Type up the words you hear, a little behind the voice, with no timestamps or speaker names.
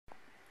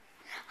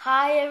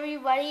Hi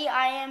everybody,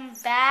 I am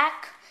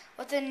back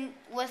with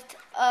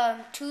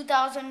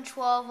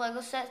 2012 Lego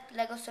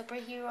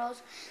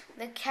Superheroes,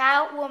 the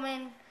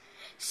Catwoman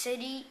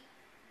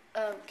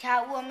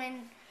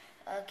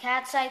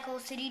Catcycle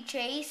City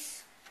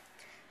Chase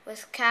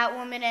with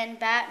Catwoman and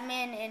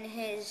Batman in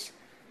his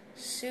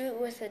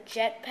suit with a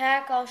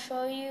jetpack. I'll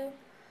show you.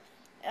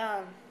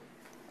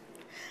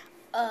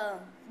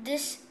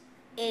 This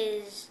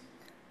is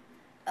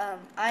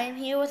I am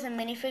here with a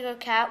minifigure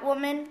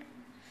Catwoman.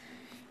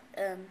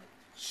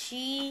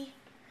 She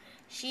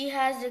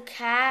has a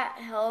cat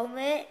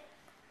helmet,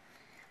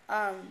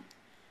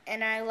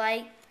 and I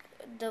like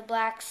the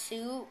black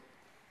suit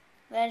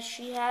that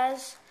she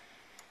has.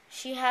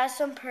 She has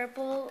some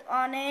purple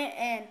on it,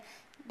 and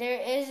there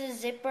is a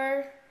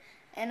zipper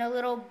and a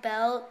little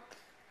belt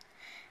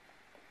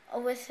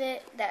with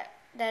it that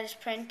is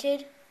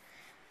printed.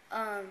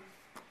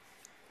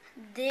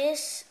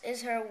 This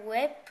is her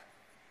whip.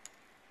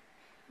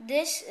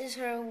 This is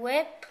her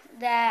whip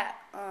that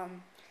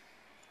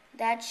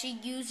she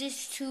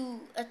uses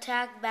to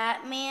attack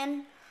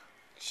Batman.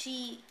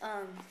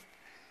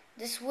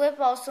 This whip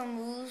also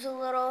moves a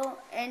little,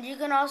 and you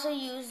can also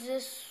use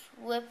this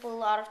whip a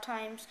lot of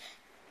times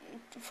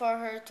for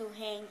her to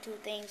hang to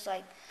things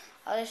like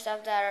other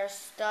stuff that are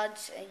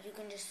studs, and you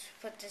can just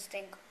put this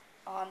thing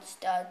on the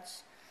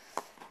studs.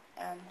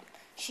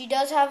 She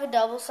does have a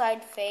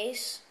double-sided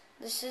face.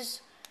 This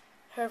is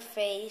her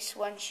face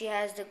when she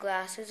has the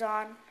glasses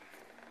on.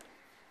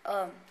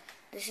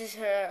 This is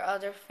her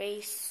other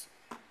face.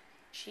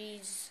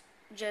 She's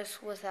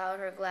just without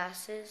her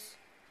glasses.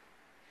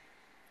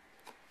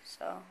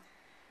 So,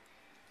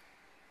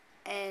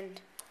 and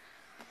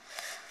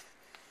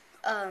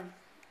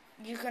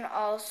you can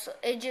also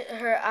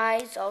her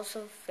eyes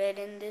also fit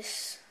in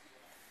this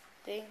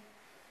thing.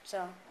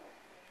 So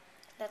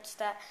that's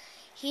that.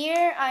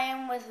 Here I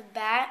am with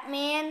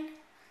Batman.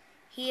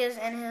 He is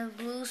in his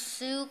blue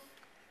suit.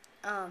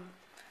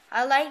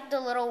 I like the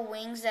little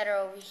wings that are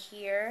over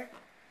here.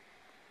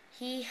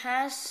 He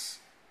has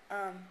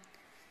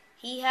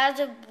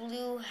a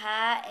blue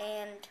hat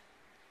and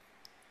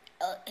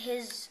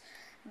his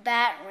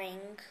bat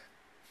ring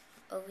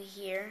over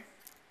here.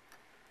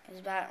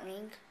 His bat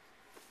ring.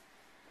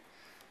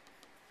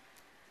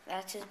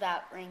 That's his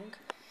bat ring.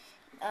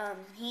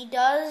 He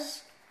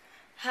does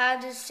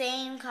have the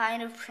same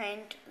kind of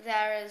print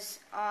that is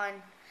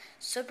on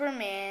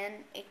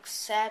Superman,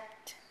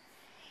 except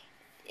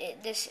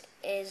this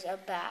is a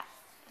bat.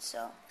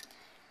 So,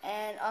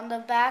 and on the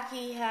back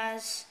he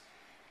has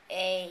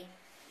a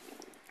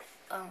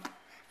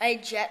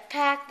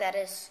jetpack that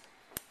is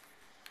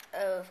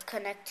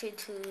connected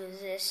to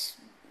this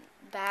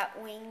bat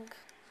wing.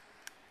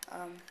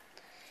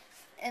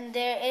 And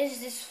there is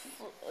this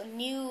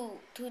new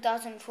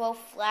 2012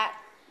 flat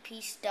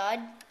piece stud.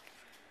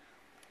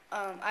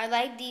 I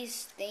like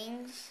these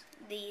things,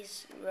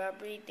 these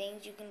rubbery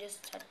things. You can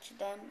just touch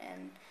them,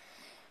 and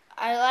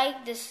I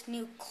like this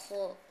new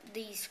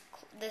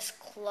this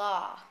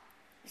claw.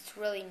 It's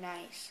really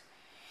nice.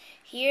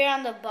 Here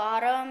on the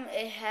bottom,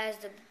 it has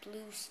the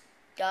blue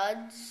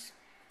studs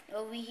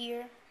over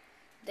here,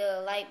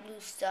 the light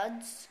blue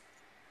studs.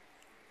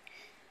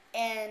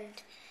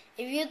 And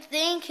if you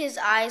think his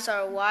eyes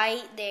are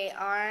white, they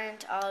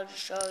aren't. I'll just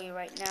show you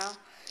right now.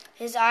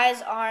 His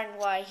eyes aren't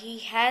white. He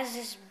has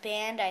this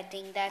band, I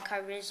think, that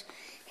covers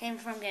him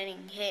from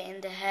getting hit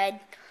in the head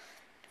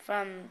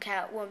from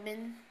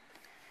Catwoman.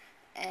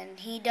 And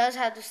he does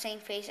have the same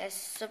face as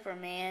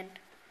Superman,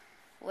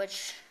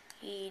 which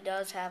he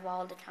does have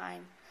all the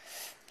time.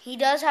 He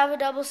does have a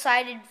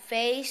double-sided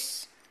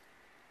face.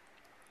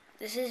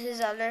 This is his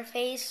other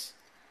face.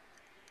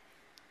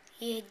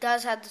 He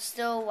does have the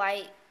still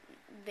white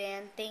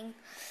band thing.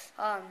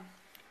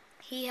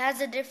 He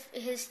has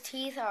his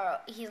teeth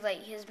are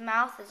his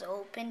mouth is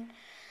open,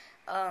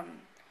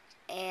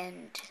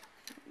 and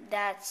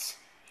that's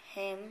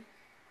him.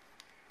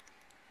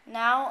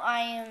 Now I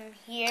am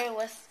here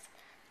with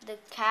the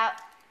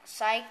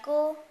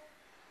Catcycle.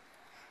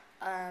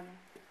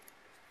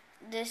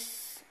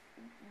 This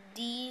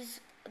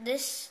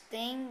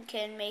thing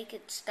can make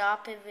it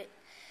stop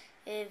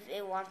if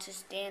it wants to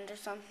stand or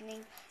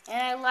something.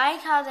 And I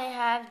like how they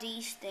have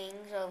these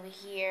things over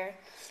here.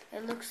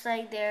 It looks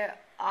like they're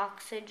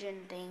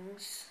oxygen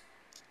things,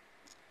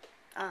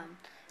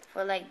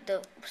 for like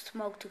the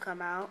smoke to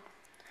come out.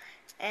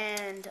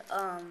 And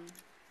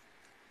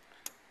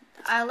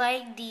I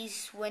like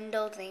these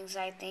window things.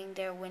 I think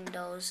they're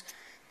windows.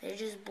 They're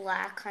just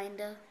black,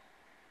 kinda.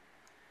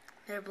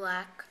 They're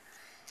black.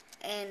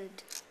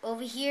 And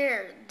over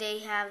here they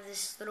have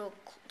this little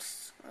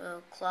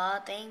claw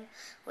thing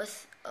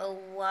with a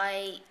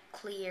white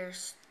clear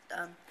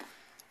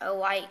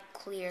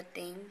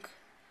thing.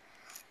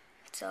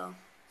 So,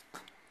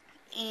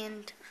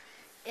 and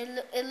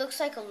it looks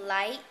like a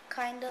light,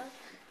 kinda.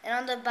 And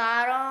on the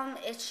bottom,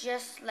 it's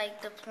just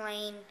like the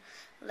plain,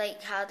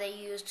 like how they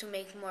use to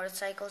make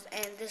motorcycles.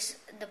 And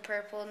the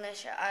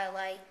purpleness I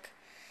like.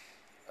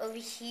 Over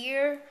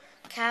here,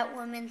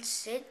 Catwoman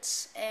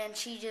sits, and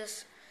she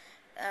just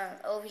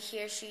over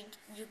here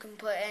you can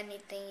put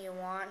anything you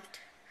want.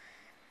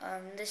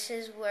 This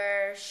is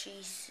where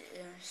she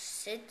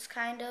sits,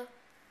 kind of.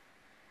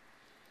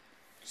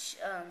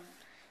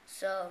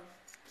 So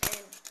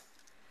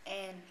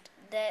and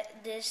there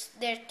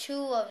are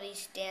two of these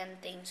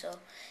stand things. So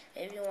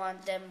if you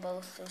want them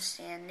both to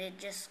stand, it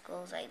just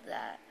goes like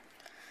that.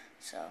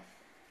 So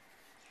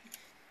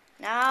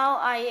now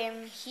I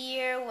am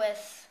here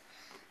with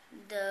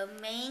the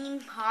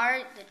main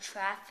part, the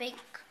traffic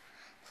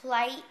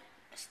light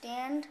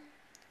stand.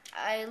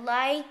 I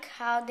like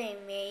how they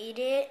made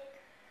it.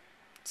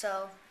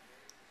 So,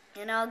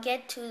 and I'll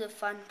get to the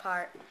fun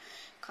part,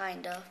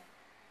 kind of.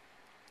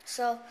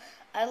 So,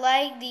 I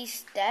like these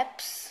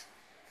steps,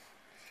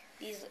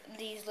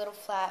 these little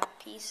flat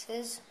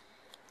pieces,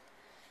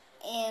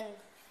 and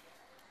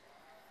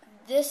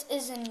this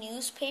is a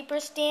newspaper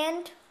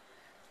stand,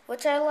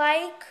 which I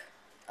like,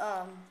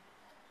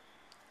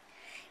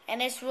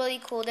 and it's really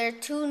cool. There are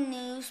two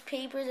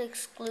newspapers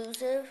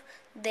exclusive.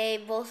 They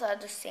both are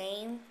the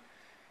same,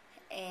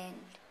 and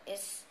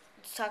it's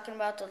talking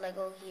about the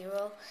Lego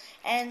hero.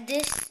 And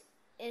this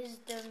is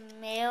the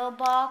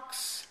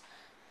mailbox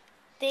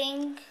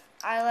thing.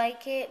 I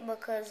like it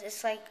because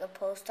it's like a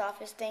post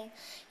office thing.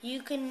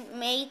 You can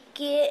make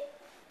it,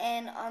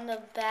 and on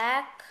the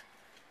back,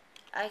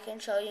 I can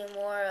show you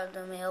more of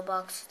the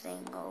mailbox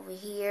thing over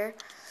here.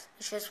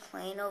 It's just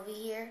plain over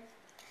here.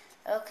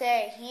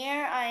 Okay,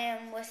 here I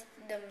am with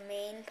the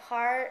main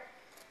part.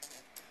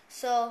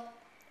 So,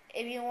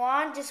 if you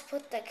want, just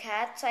put the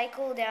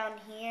Catcycle down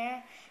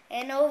here.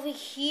 And over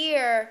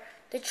here,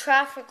 the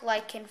traffic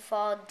light can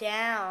fall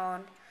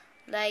down.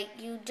 Like,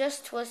 you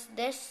just twist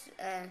this,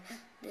 and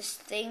this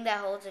thing that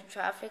holds the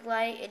traffic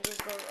light, it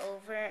just goes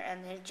over,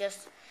 and it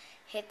just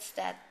hits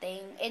that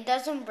thing. It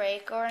doesn't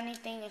break or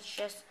anything, it's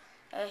just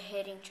a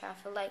hitting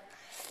traffic light.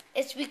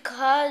 It's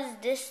because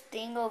this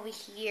thing over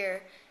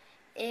here,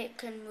 it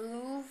can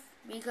move,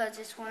 because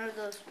it's one of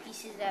those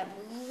pieces that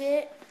move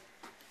it.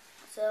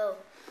 So,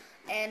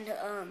 and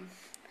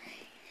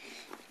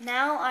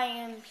now I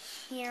am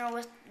here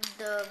with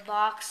the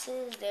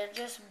boxes. They're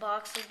just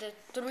boxes. There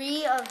are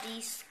 3 of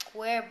these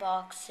square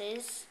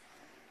boxes,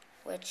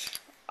 which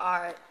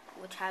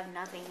have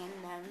nothing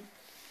in them,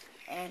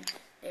 and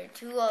there are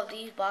 2 of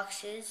these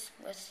boxes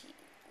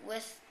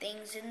with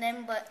things in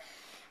them, but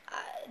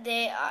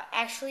there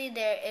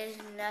is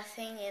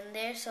nothing in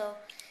there. So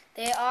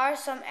there are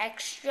some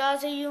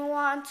extras that you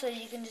want, so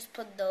you can just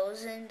put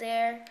those in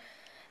there.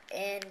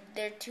 And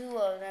there are 2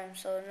 of them,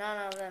 so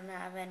none of them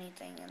have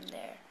anything in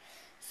there.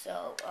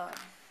 So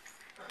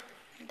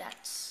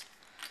that's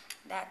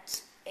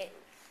it.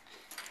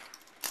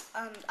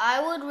 I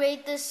would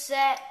rate this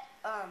set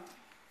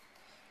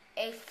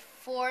a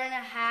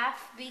 4.5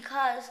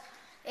 because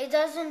it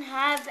doesn't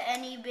have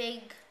any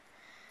big.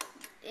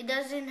 It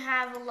doesn't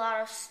have a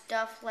lot of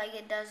stuff. Like,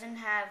 it doesn't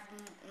have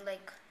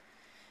like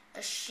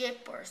a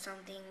ship or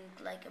something,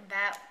 like a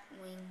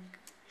Batwing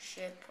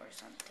ship or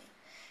something.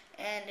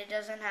 And it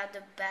doesn't have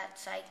the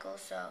Catcycle,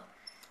 so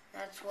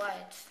that's why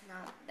it's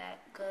not that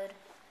good.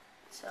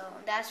 So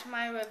that's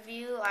my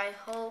review. I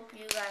hope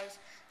you guys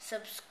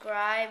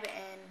subscribe,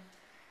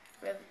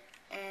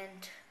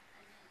 and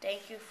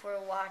thank you for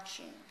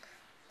watching.